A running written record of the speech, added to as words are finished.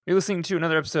You're listening to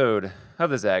another episode of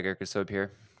the Zag. Eric Soap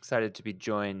here. Excited to be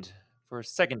joined for a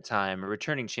second time, a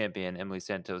returning champion, Emily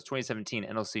Santos, 2017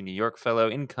 NLC New York Fellow,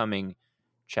 incoming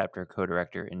Chapter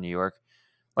Co-Director in New York.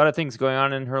 A lot of things going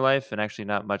on in her life, and actually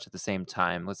not much at the same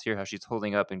time. Let's hear how she's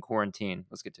holding up in quarantine.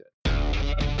 Let's get to it.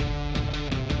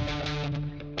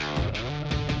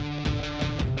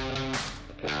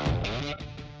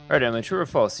 All right, Emily, true or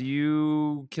false?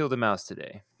 You killed a mouse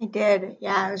today. I did.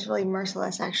 Yeah, it was really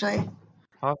merciless, actually.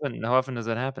 How often does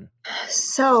that happen?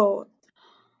 So,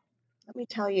 let me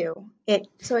tell you, it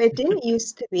didn't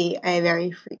used to be a very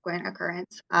frequent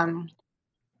occurrence. I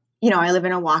live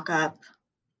in a walk-up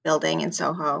building in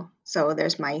Soho, so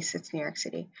there's mice. It's New York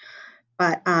City.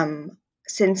 But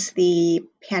since the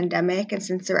pandemic and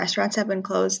since the restaurants have been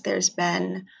closed, there's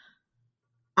been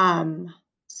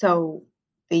so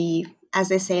the as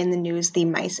they say in the news, the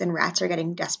mice and rats are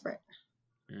getting desperate.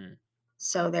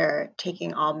 So they're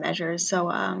taking all measures. So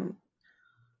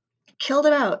killed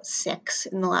about 6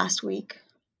 in the last week.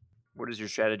 What is your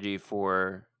strategy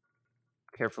for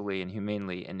carefully and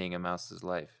humanely ending a mouse's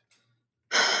life?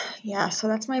 Yeah, so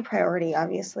that's my priority,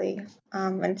 obviously.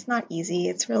 And it's not easy.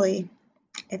 It's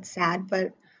sad,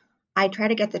 but I try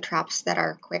to get the traps that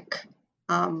are quick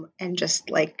and just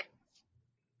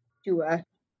do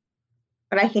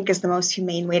what I think is the most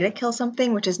humane way to kill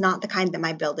something, which is not the kind that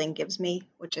my building gives me,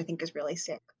 which I think is really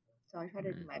sick. So I try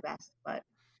to do my best, but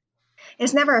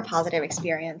it's never a positive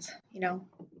experience,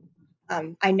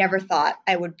 I never thought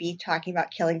I would be talking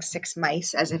about killing 6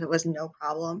 mice as if it was no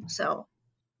problem. So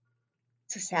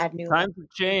it's a sad new life. Times have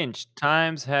changed.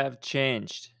 Times have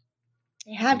changed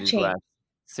They in have these changed. last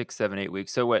 6, 7, 8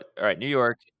 weeks. So what? All right, New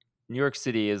York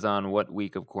City is on what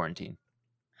week of quarantine?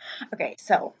 Okay,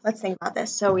 so let's think about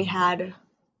this. So we had,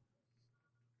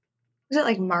 was it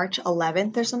like March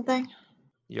 11th or something?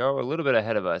 You're a little bit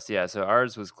ahead of us, yeah. So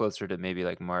ours was closer to maybe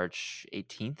like March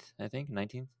 18th, I think,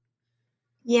 19th.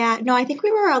 Yeah, no, I think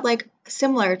we were like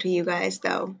similar to you guys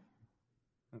though,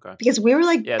 Okay. because we were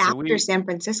like Yeah, so after San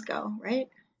Francisco, right?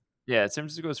 San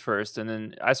Francisco goes first, and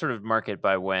then I sort of mark it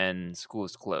by when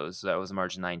schools closed. So that was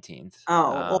March 19th.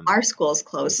 Oh, well, our school's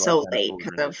There's closed a lot of so Santa late schools.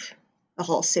 because of the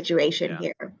whole situation Yeah,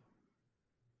 here.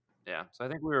 yeah. So I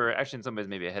think we were actually in some ways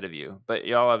maybe ahead of you, but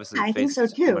y'all obviously I think so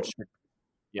faced too. much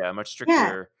Yeah.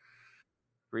 stricter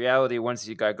reality once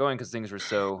you got going because things were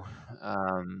so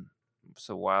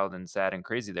wild and sad and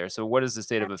crazy there. So what is the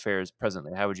state of affairs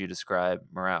presently? How would you describe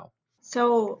morale?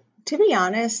 So to be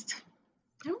honest,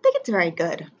 I don't think it's very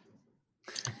good.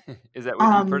 Is that with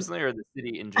you Um, personally or the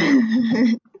city in general?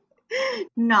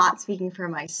 Not speaking for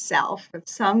myself, but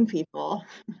some people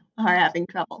are having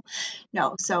trouble.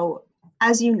 No, so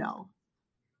as you know,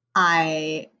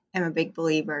 I am a big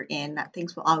believer in that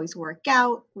things will always work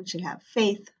out. We should have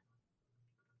faith.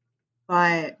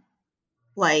 But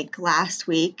like last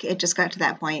week, it just got to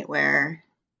that point where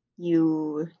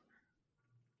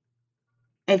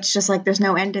it's just like there's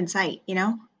no end in sight,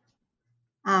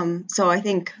 So I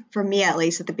think for me, at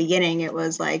least at the beginning, it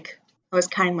was like I was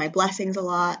counting my blessings a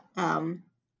lot,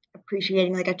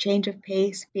 appreciating like a change of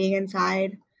pace, being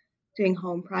inside, doing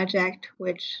home project,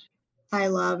 which I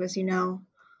love, as you know.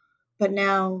 But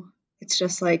now it's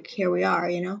just like here we are,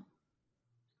 no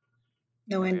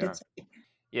Here we end in are. sight.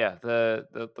 Yeah,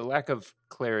 the lack of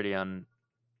clarity on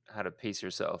how to pace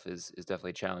yourself is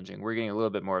definitely challenging. We're getting a little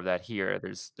bit more of that here.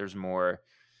 There's more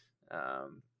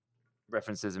um,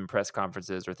 references in press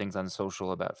conferences or things on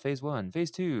social about phase 1,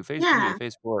 phase 2, phase 3, Yeah,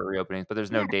 phase 4 reopenings, but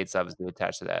there's no yeah, dates obviously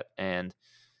attached to that, and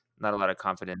not a lot of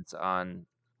confidence on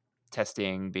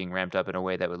testing being ramped up in a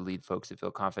way that would lead folks to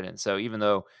feel confident. So even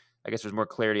though I guess there's more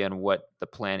clarity on what the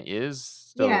plan is,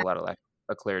 still yeah, a lot of lack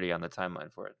of clarity on the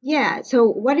timeline for it. yeah. So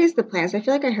what is the plans? I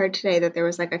feel like I heard today that there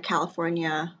was like a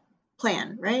California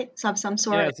plan, right? Some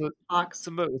sort Yeah, of so talks.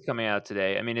 some of it was coming out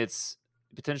today. I mean, it's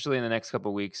potentially in the next couple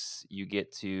of weeks, you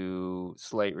get to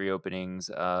slight reopenings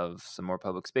of some more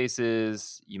public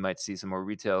spaces. You might see some more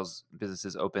retails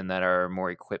businesses open that are more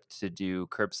equipped to do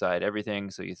curbside everything.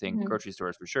 So you think Mhm. grocery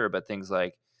stores for sure, but things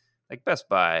like Best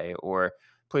Buy or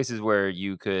places where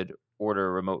you could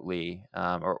order remotely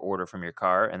or order from your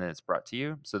car and then it's brought to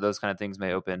you. So those kind of things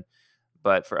may open.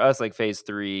 But for us, like phase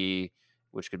 3,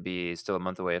 which could be still a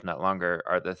month away, if not longer,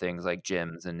 are the things like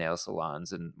gyms and nail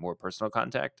salons and more personal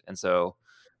contact. And so,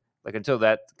 like, until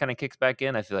that kind of kicks back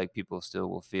in, I feel like people still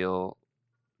will feel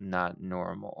not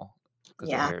normal because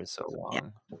their Yeah, hair is so yeah.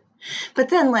 long. But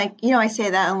then, like, I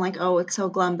say that I'm like, oh, it's so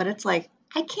glum, but it's like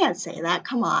I can't say that.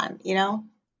 Come on.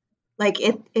 Like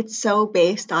it's so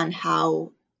based on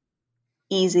how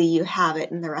easy you have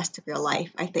it in the rest of your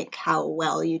life. I think how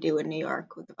well you do in New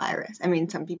York with the virus. I mean,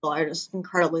 some people are just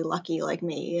incredibly lucky like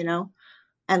me,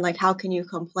 And like, how can you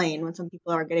complain when some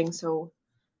people are getting so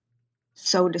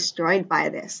destroyed by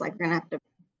this? Like, they're gonna have to,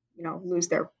 lose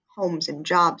their homes and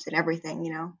jobs and everything.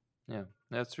 Yeah,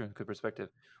 that's true. Good perspective.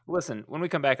 Well, listen, when we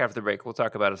come back after the break, we'll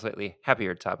talk about a slightly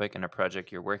happier topic and a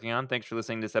project you're working on. Thanks for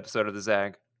listening to this episode of The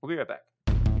Zag. We'll be right back.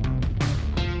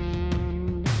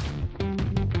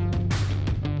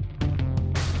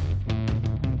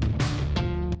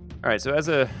 All right, so as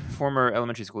a former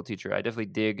elementary school teacher, I definitely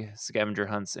dig scavenger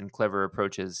hunts and clever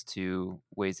approaches to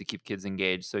ways to keep kids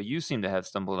engaged. So you seem to have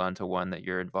stumbled onto one that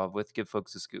you're involved with. Give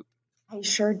folks a scoop. I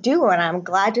sure do, and I'm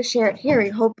glad to share it here. We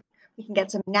hope we can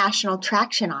get some national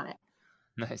traction on it.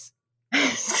 Nice.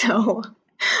 So,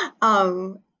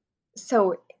 um,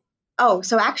 so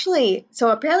so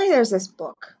apparently there's this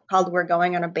book called "We're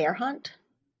Going on a Bear Hunt."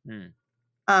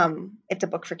 Hmm. It's a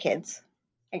book for kids,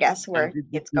 I guess, And where kids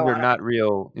these go are on a. not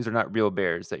real. These are not real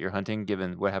bears that you're hunting,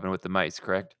 given what happened with the mice.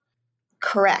 Correct?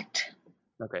 Correct,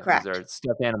 Okay, these correct. are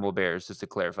stuffed animal bears, just to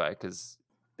clarify, because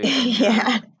based on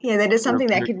Yeah, yeah, that is your something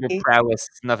that your, could your be. prowess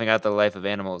snuffing out the life of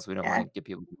animals, we don't want Yeah, to get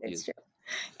people it's confused. true.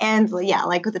 And yeah,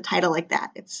 like with a title like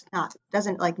that, it's not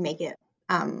doesn't like make it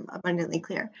abundantly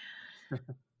clear.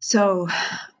 So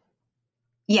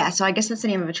yeah, so I guess that's the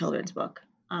name of a children's book.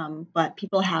 But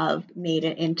people have made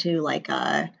it into like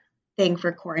a thing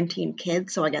for quarantine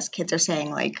kids. So I guess kids are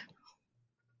saying like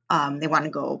they want to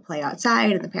go play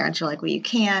outside, and the parents are like, well, you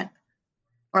can't,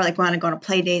 or like want to go on a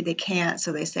play date, they can't.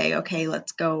 So they say, okay,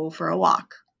 let's go for a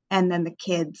walk. And then the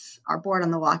kids are bored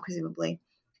on the walk, presumably.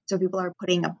 So people are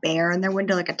putting a bear in their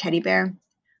window, like a teddy bear.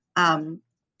 Um,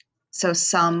 so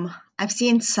I've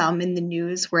seen some in the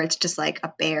news where it's just like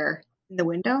a bear in the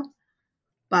window.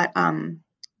 But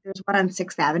there's one on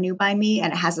 6th Avenue by me,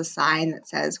 and it has a sign that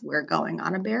says, "We're going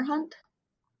on a bear hunt."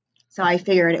 So I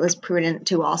figured it was prudent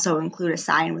to also include a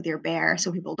sign with your bear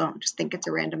so people don't just think it's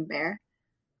a random bear.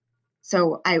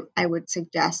 So I would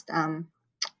suggest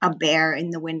a bear in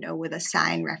the window with a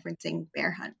sign referencing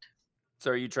bear hunt.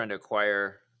 So, are you trying to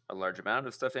acquire a large amount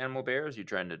of stuffed animal bears? You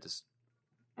trying to just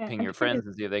ping I'm your trying to, friends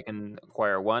and see if they can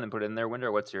acquire one and put it in their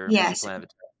window? What's your yes, plan of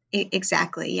attack?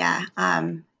 exactly. Yeah.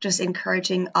 Just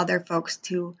encouraging other folks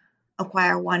to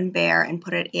acquire one bear and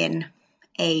put it in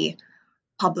a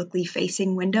publicly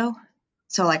facing window.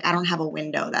 So like I don't have a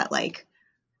window that like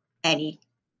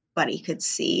anybody could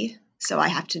see. So I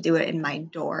have to do it in my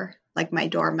door, like my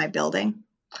door of my building,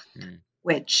 Hmm.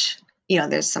 which,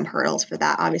 there's some hurdles for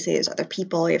that. Obviously, there's other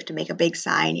people. You have to make a big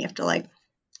sign. You have to like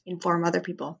inform other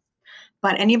people.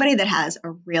 But anybody that has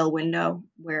a real window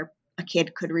where a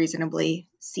kid could reasonably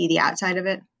see the outside of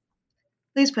it,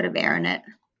 please put a bear in it.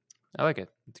 I like it.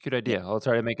 It's a good Yeah. idea. I'll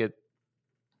try to make it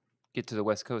get to the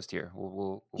West Coast here.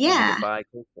 We'll make it Yeah.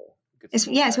 bi-coastal. Get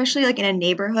some Yeah, traction. especially like in a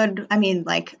neighborhood. I mean,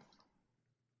 like,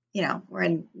 we're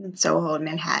in Soho and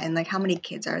Manhattan. Like, how many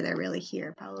kids are there really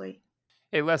here? Probably.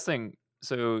 Hey, last thing.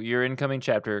 So you're incoming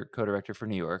chapter co-director for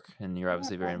New York, and you're Yeah.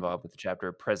 obviously very involved with the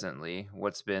chapter presently.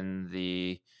 What's been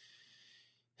the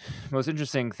most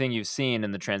interesting thing you've seen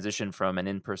in the transition from an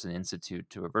in-person institute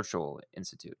to a virtual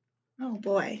institute? Oh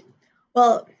boy.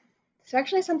 Well, it's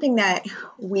actually something that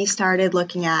we started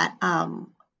looking at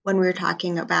when we were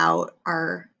talking about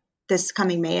our this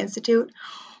coming May Institute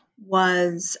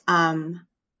was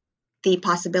the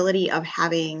possibility of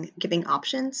giving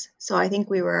options. So I think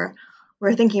we're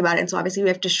thinking about it, and so obviously we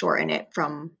have to shorten it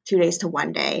from 2 days to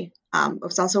 1 day.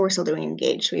 It's also we're still doing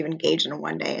engaged. So we've engaged on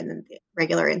one day and then the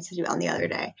regular institute on the other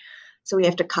day. So we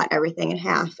have to cut everything in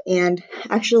half. And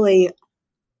actually,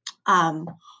 um,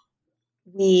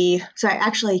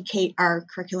 Kate, our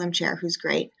curriculum chair, who's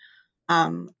great,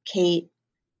 Kate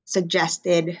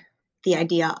suggested the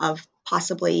idea of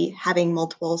possibly having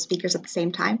multiple speakers at the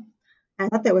same time. And I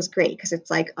thought that was great because it's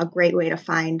like a great way to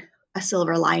find a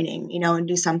silver lining, and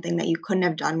do something that you couldn't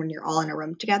have done when you're all in a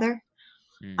room together,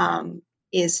 Hmm. um,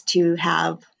 is to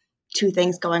have two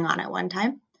things going on at one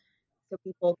time. So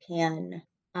people can,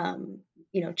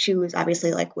 choose,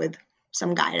 obviously, like with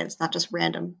some guidance, not just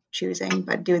random choosing,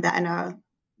 but do that in a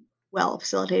well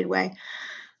facilitated way.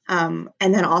 And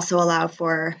then also allow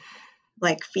for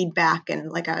like feedback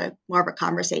and like a more of a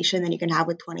conversation than you can have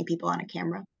with 20 people on a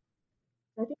camera.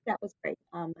 So I think that was great.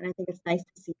 And I think it's nice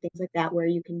to see things like that where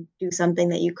you can do something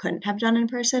that you couldn't have done in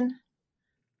person.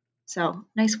 So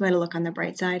nice way to look on the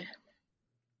bright side.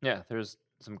 Yeah, there's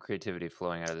some creativity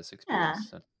flowing out of this Yeah,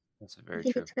 experience. That's I very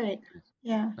think true. it's great.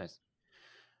 Yeah. Nice.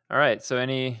 All right. So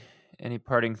any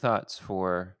parting thoughts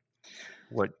for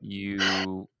what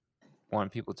you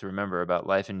want people to remember about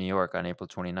life in New York on April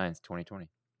 29th, 2020?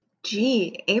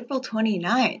 Gee, April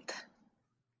 29th.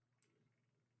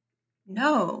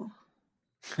 No.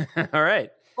 All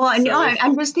right. Well, I know, So if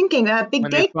I'm just thinking a big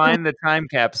when they day coming. find the time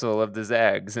capsule of the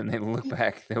Zags and they look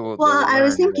back, they Well, will I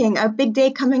was learn that thinking a big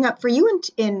day coming up for you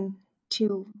in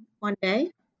two one day,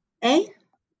 eh?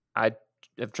 I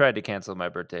have tried to cancel my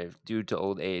birthday due to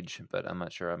old age, but I'm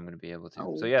not sure I'm going to be able to.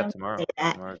 So Oh, yeah, don't say tomorrow.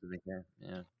 that. Tomorrow's the big day.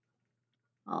 Yeah.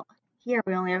 Well, here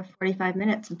we only have 45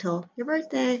 minutes until your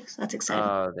birthday, so that's exciting.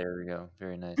 Oh, there we go.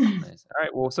 Very nice, nice. All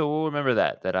right. Well, so we'll remember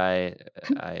that I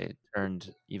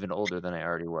turned even older than I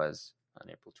already was on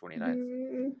April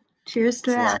 29th Cheers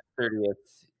to slash that.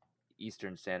 30th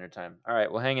Eastern Standard Time. All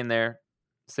right. Well, hang in there.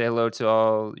 Say hello to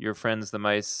all your friends, the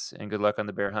mice, and good luck on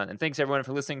the bear hunt. And thanks everyone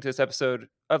for listening to this episode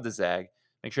of the Zag.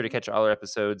 Make sure to catch all our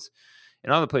episodes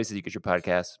in all the places you get your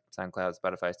podcasts: SoundCloud,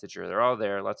 Spotify, Stitcher. They're all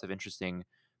there. Lots of interesting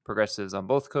progressives on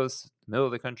both coasts, middle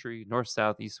of the country, north,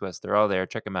 south, east, west. They're all there.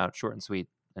 Check them out. Short and sweet.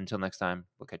 Until next time,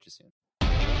 we'll catch you soon.